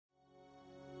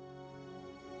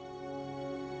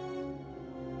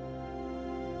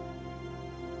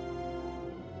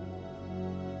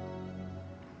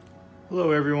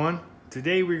Hello everyone.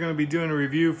 Today we're going to be doing a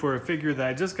review for a figure that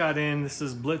I just got in. This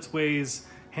is Blitzway's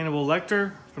Hannibal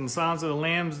Lecter from the Silence of the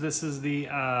Lambs. This is the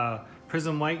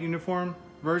Prism White uniform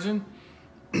version.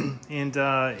 And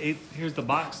here's the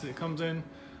box that it comes in,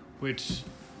 which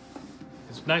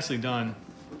is nicely done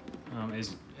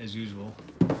as usual.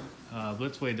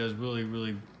 Blitzway does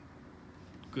really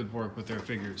good work with their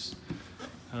figures.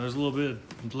 There's a little bit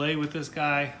of delay with this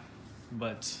guy,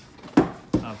 but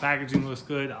packaging looks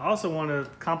good. I also want to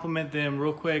compliment them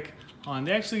real quick on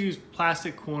they actually use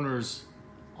plastic corners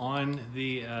on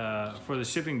the for the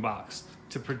shipping box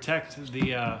to protect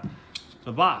the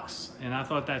box, and I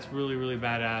thought that's really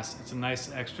badass. It's a nice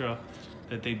extra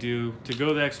that they do to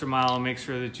go the extra mile and make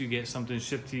sure that you get something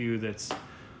shipped to you that's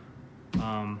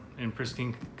in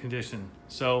pristine condition.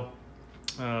 So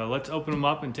let's open them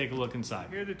up and take a look inside.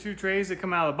 Here are the two trays that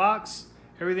come out of the box.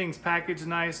 Everything's packaged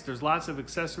nice. There's lots of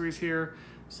accessories here.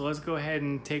 So let's go ahead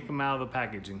and take them out of the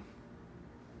packaging.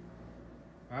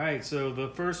 All right, so the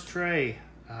first tray,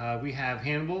 we have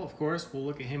Hannibal, of course. We'll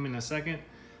look at him in a second.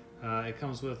 It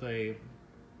comes with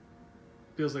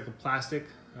feels like a plastic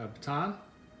baton,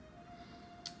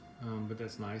 but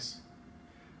that's nice.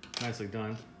 Nicely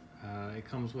done. It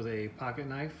comes with a pocket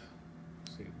knife,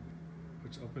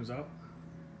 which opens up.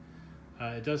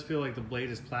 It does feel like the blade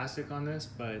is plastic on this,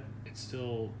 but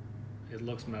it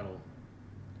looks metal.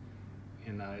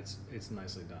 And it's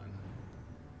nicely done.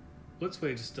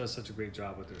 Blitzway just does such a great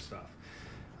job with their stuff.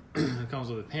 It comes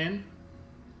with a pen.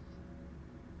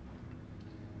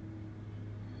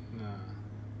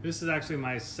 This is actually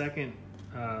my second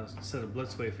set of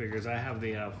Blitzway figures. I have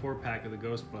the 4-pack of the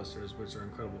Ghostbusters, which are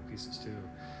incredible pieces too.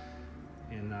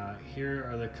 And here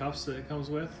are the cuffs that it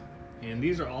comes with. And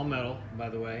these are all metal, by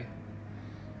the way.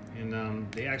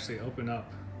 And they actually open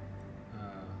up,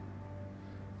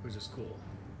 which is cool.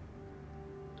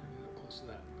 Close to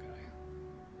that guy.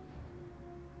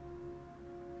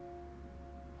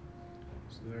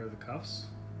 So there are the cuffs,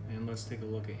 and let's take a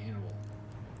look at Hannibal.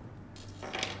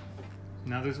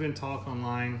 Now there's been talk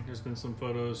online, there's been some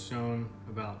photos shown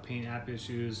about paint app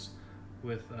issues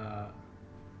with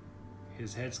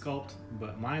his head sculpt,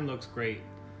 but mine looks great.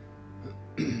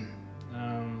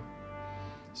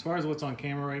 As far as what's on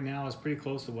camera right now, it's pretty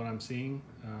close to what I'm seeing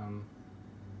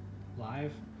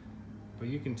live, but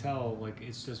you can tell like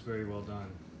it's just very well done.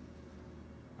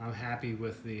 I'm happy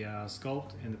with the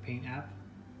sculpt and the paint app.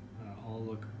 All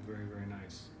look very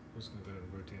nice. I'm just gonna go ahead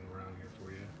and rotate them around here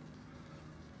for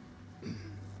you.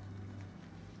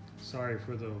 Sorry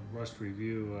for the rushed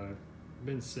review. I've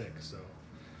been sick, so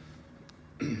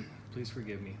please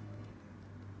forgive me.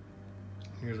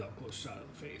 Here's a close shot of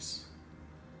the face.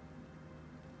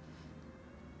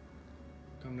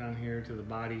 Come down here to the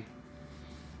body.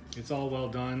 It's all well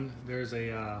done. There's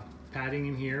a padding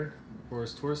in here for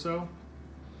his torso.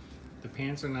 The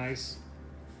pants are nice.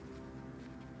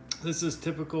 This is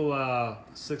typical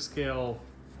 6-scale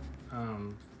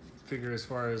figure as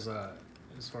far as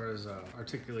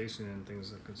articulation and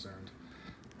things are concerned.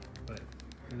 But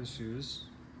here are the shoes.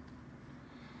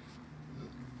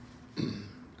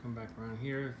 Come back around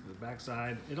here to the back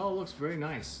side. It all looks very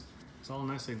nice. It's all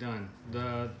nicely done.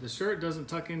 The shirt doesn't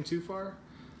tuck in too far.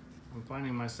 I'm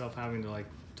finding myself having to like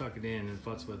tuck it in and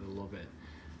futz with it a little bit.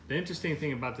 The interesting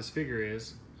thing about this figure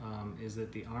is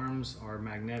that the arms are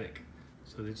magnetic,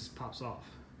 so it just pops off,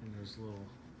 and there's a little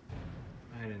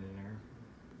magnet in there.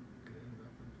 Get it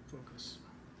up in focus,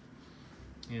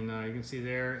 and you can see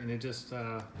there, and it just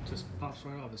pops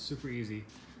right off. It's super easy.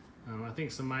 I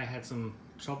think somebody had some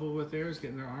trouble with theirs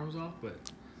getting their arms off, but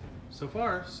so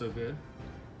far so good.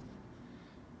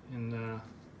 And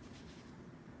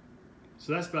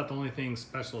so that's about the only thing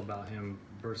special about him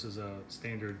versus a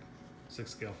standard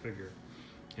 6-scale figure.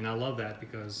 And I love that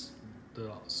because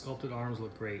the sculpted arms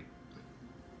look great.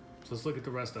 So let's look at the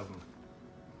rest of them.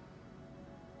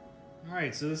 All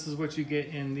right, so this is what you get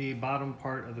in the bottom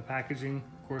part of the packaging.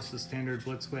 Of course, the standard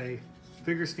Blitzway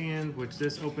figure stand, which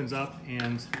this opens up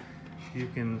and you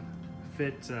can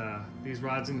fit these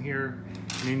rods in here.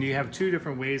 And then you have two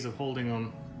different ways of holding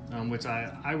them, which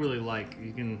I really like.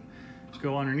 You can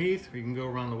go underneath, or you can go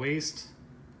around the waist.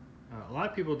 A lot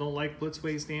of people don't like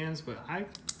Blitzway stands, but I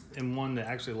am one that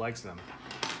actually likes them.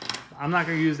 I'm not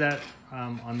going to use that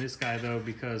on this guy though,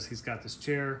 because he's got this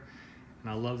chair, and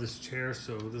I love this chair,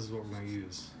 so this is what we're going to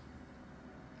use.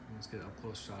 Let's get a up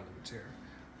close shot of the chair,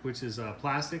 which is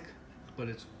plastic, but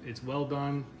it's well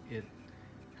done. It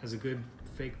has a good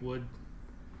fake wood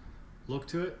look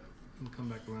to it. We'll come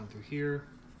back around through here.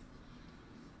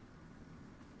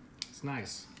 It's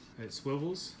nice. It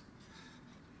swivels,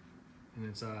 and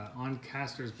it's on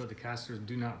casters, but the casters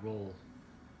do not roll.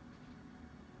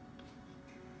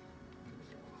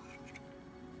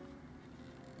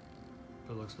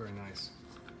 looks very nice.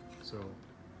 So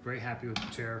very happy with the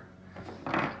chair.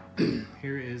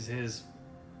 Here is his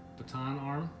baton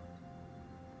arm.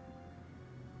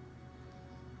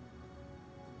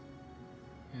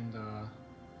 And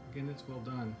again, it's well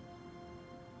done.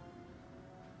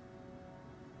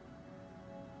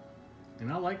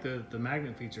 And I like the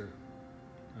magnet feature.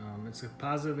 It's a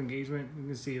positive engagement. You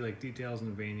can see like details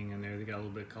and veining in there. They got a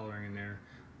little bit of coloring in there,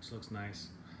 which looks nice.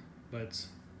 But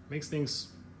makes things,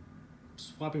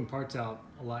 swapping parts out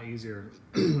a lot easier.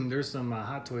 There's some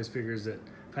Hot Toys figures that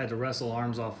I've had to wrestle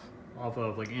arms off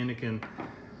of, like Anakin,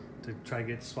 to try to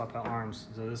get swap out arms.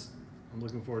 So this, I'm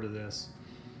looking forward to this.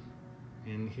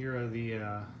 And here are the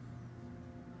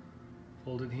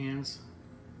folded hands.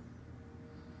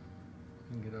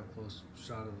 You can get up close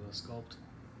shot of the sculpt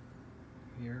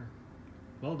here.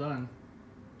 Well done.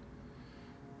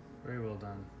 Very well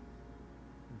done.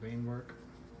 Vein work.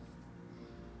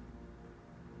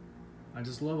 I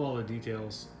just love all the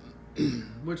details,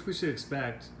 which we should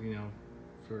expect, you know,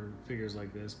 for figures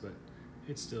like this, but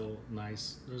it's still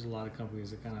nice. There's a lot of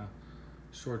companies that kind of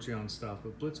short you on stuff,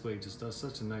 but Blitzway just does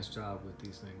such a nice job with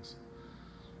these things.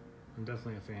 I'm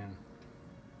definitely a fan.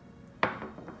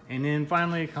 And then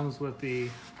finally it comes with the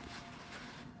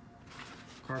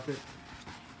carpet.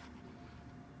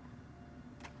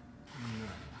 And,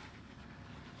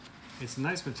 it's a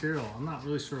nice material. I'm not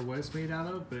really sure what it's made out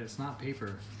of, but it's not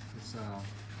paper. It's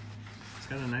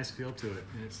got a nice feel to it,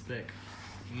 and it's thick.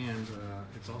 And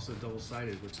it's also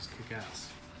double-sided, which is kick-ass.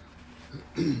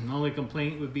 The only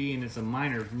complaint would be, and it's a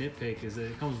minor nitpick, is that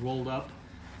it comes rolled up,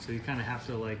 so you kind of have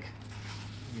to, like,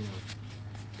 you know,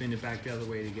 bend it back the other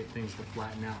way to get things to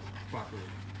flatten out properly.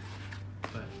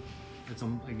 But it's,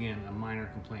 again, a minor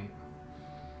complaint.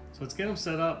 So let's get them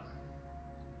set up,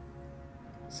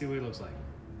 see what he looks like.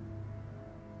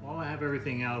 While I have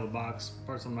everything out of the box,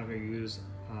 parts I'm not going to use,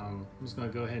 I'm just going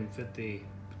to go ahead and fit the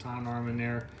baton arm in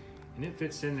there, and it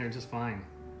fits in there just fine.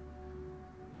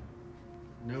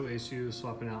 No issue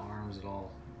swapping out arms at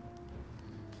all.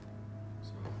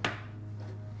 So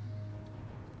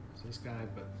this guy,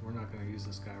 but we're not going to use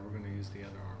this guy. We're going to use the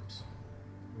other arms.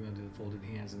 We're going to do the folded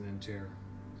hands and then chair.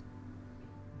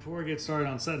 Before we get started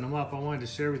on setting them up, I wanted to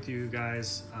share with you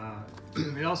guys,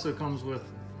 it also comes with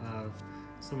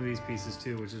some of these pieces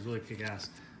too, which is really kick-ass.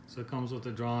 So it comes with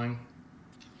a drawing,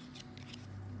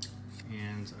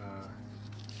 and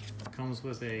it comes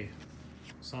with a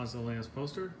Silence of the Lambs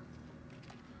poster.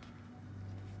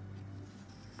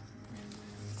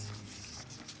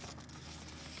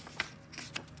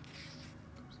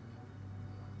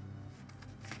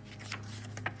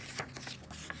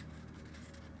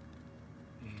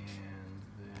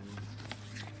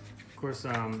 Of course,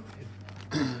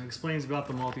 it explains about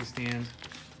the multi-stand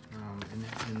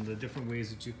and the different ways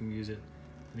that you can use it.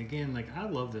 And again, like, I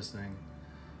love this thing.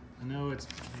 I know it's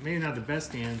maybe not the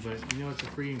best stand, but you know, it's a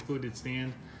free included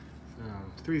stand.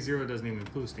 3.0 doesn't even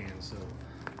include stands, so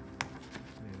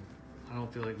I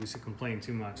don't feel like we should complain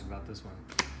too much about this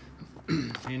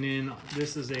one. And then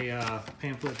this is a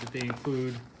pamphlet that they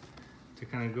include to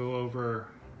kind of go over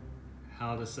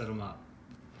how to set them up.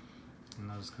 And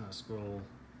I'll just kind of scroll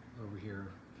over here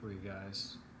for you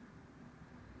guys.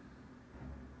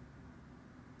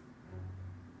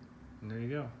 And there you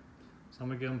go. So I'm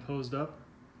gonna get them posed up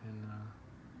and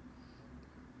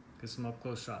get some up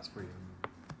close shots for you.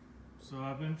 So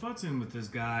I've been futzing with this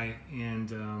guy,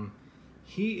 and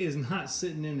he is not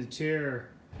sitting in the chair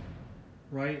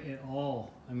right at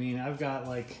all. I mean, I've got,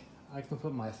 like, I can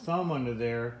put my thumb under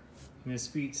there and his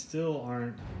feet still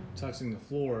aren't touching the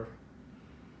floor.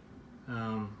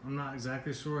 I'm not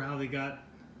exactly sure how they got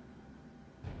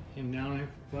him down here.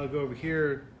 If I go over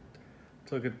here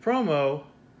to look at promo,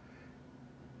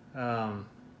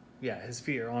 yeah, his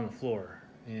feet are on the floor.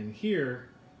 And here,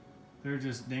 they're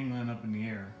just dangling up in the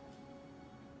air.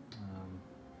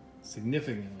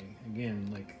 Significantly. Again,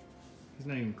 like, he's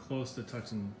not even close to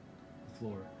touching the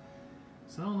floor.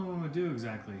 So I don't know what I'm gonna do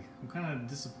exactly. I'm kind of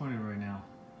disappointed right now.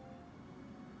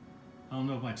 I don't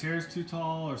know if my chair's too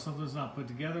tall or something's not put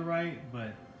together right,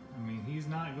 but I mean, he's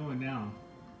not going down.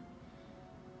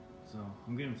 So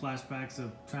I'm getting flashbacks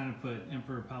of trying to put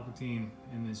Emperor Palpatine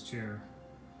in this chair.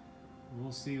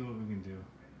 We'll see what we can do.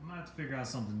 I'm gonna have to figure out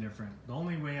something different. The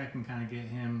only way I can kind of get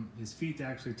his feet to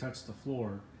actually touch the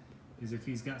floor is if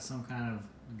he's got some kind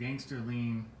of gangster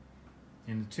lean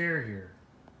in the chair here,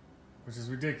 which is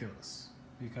ridiculous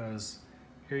because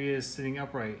here he is sitting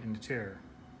upright in the chair.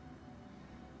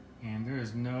 And there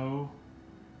is no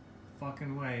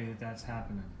fucking way that that's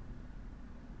happening.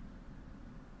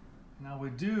 Now we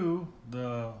do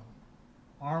the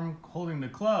arm holding the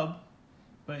club,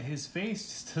 but his face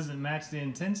just doesn't match the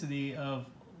intensity of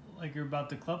like you're about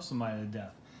to club somebody to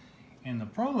death. In the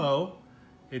promo,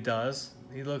 it does.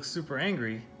 He looks super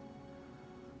angry.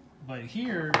 But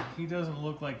here, he doesn't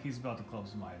look like he's about to club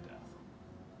somebody to death.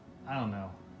 I don't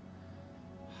know.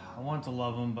 I want to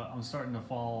love him, but I'm starting to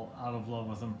fall out of love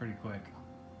with him pretty quick.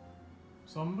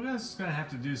 So I'm just going to have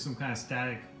to do some kind of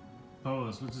static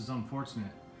pose, which is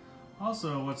unfortunate.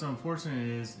 Also, what's unfortunate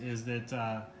is that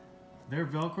their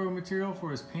Velcro material for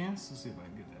his pants, let's see if I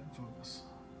can get that in focus,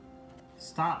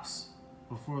 stops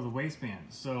before the waistband.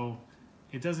 So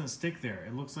it doesn't stick there.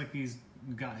 It looks like he's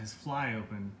got his fly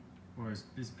open, or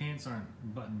his pants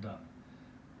aren't buttoned up,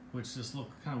 which just look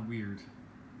kind of weird.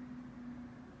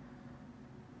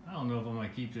 I don't know if I'm gonna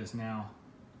keep this now.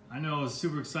 I know I was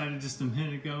super excited just a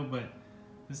minute ago, but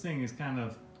this thing is kind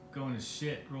of going to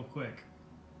shit real quick.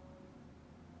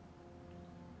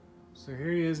 So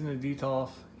here he is in the detolf,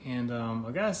 and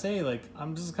I gotta say, like,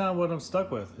 this is kind of what I'm stuck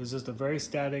with. It's just a very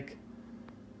static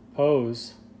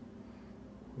pose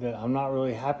that I'm not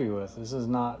really happy with. This is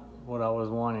not what I was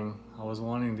wanting. I was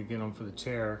wanting to get him for the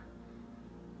chair.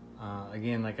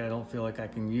 Again, like, I don't feel like I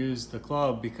can use the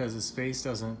club because his face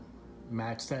doesn't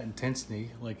match that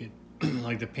intensity like it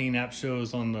like the paint app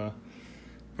shows on the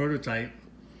prototype.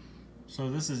 So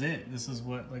this is it. This is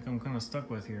what, like, I'm kind of stuck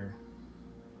with here.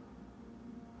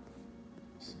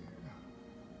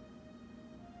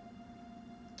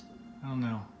 I don't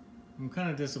know. I'm kind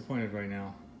of disappointed right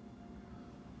now.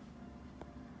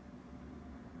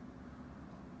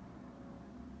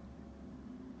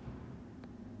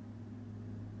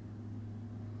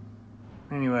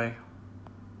 Anyway,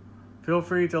 feel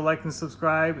free to like and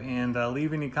subscribe, and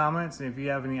leave any comments. And if you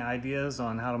have any ideas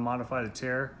on how to modify the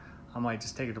chair, I might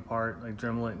just take it apart, like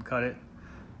Dremel it and cut it.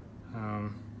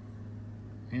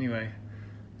 Anyway,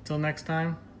 until next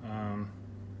time,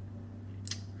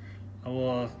 I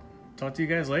will talk to you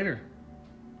guys later.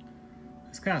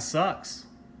 This kind of sucks.